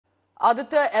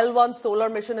Aditya L1 solar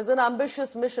mission is an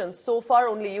ambitious mission. So far,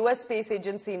 only US Space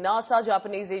Agency NASA,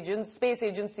 Japanese Space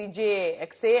Agency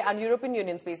JAXA and European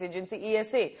Union Space Agency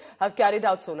ESA have carried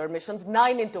out solar missions,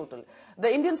 9 in total.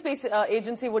 The Indian Space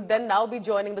Agency would then now be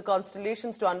joining the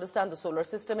constellations to understand the solar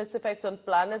system, its effects on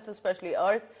planets, especially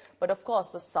Earth, but of course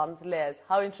the sun's layers.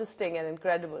 How interesting and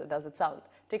incredible does it sound?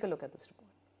 Take a look at this report.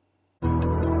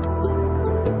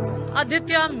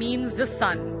 Aditya means the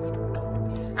sun,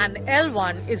 and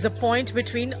L1 is a point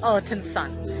between Earth and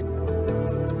Sun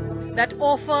that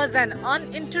offers an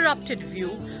uninterrupted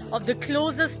view of the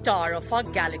closest star of our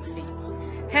galaxy,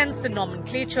 hence the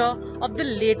nomenclature of the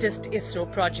latest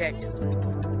ISRO project.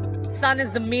 Sun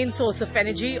is the main source of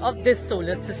energy of this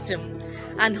solar system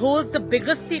and holds the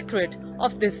biggest secret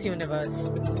of this universe.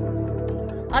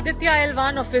 Aditya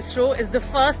L1 of ISRO is the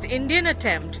first Indian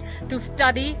attempt to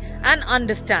study and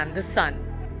understand the sun.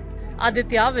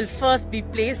 Aditya will first be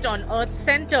placed on Earth's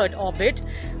centered orbit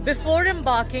before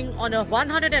embarking on a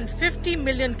 150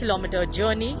 million kilometer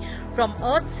journey from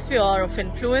Earth's sphere of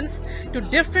influence to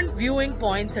different viewing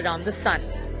points around the sun.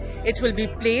 It will be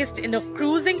placed in a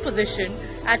cruising position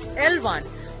at L1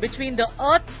 between the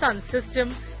Earth-Sun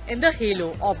system in the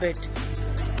halo orbit.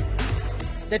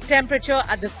 The temperature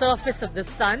at the surface of the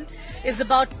sun is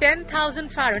about 10,000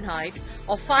 Fahrenheit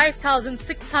or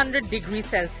 5,600 degrees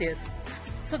Celsius.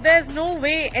 So there's no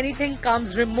way anything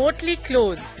comes remotely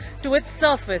close to its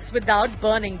surface without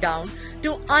burning down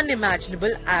to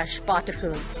unimaginable ash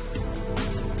particles.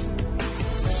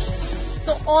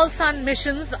 So all sun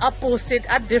missions are posted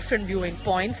at different viewing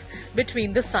points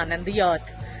between the sun and the earth.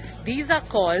 These are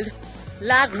called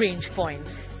Lagrange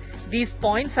points. These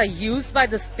points are used by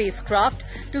the spacecraft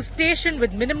to station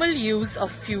with minimal use of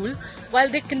fuel while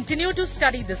they continue to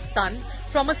study the sun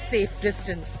from a safe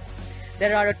distance.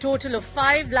 There are a total of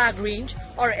 5 Lagrange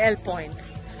or L points.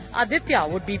 Aditya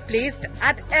would be placed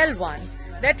at L1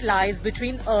 that lies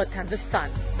between Earth and the Sun.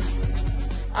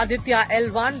 Aditya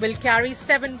L1 will carry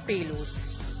 7 payloads.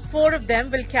 4 of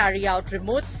them will carry out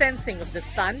remote sensing of the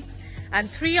Sun and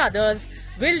 3 others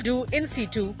will do in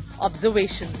situ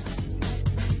observations.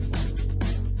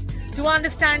 To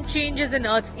understand changes in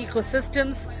Earth's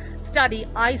ecosystems, study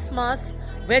ice mass,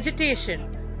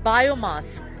 vegetation, biomass,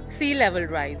 sea level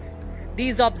rise.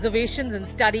 These observations and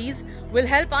studies will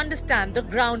help understand the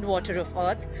groundwater of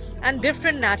Earth and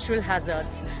different natural hazards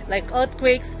like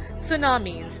earthquakes,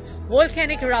 tsunamis,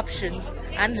 volcanic eruptions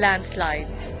and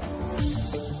landslides.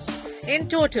 In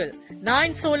total,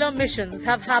 9 solar missions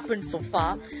have happened so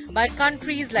far by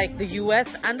countries like the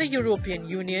US and the European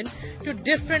Union to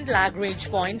different Lagrange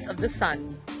points of the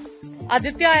Sun.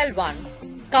 Aditya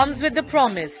L1 comes with the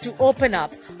promise to open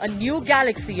up a new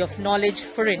galaxy of knowledge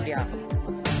for India.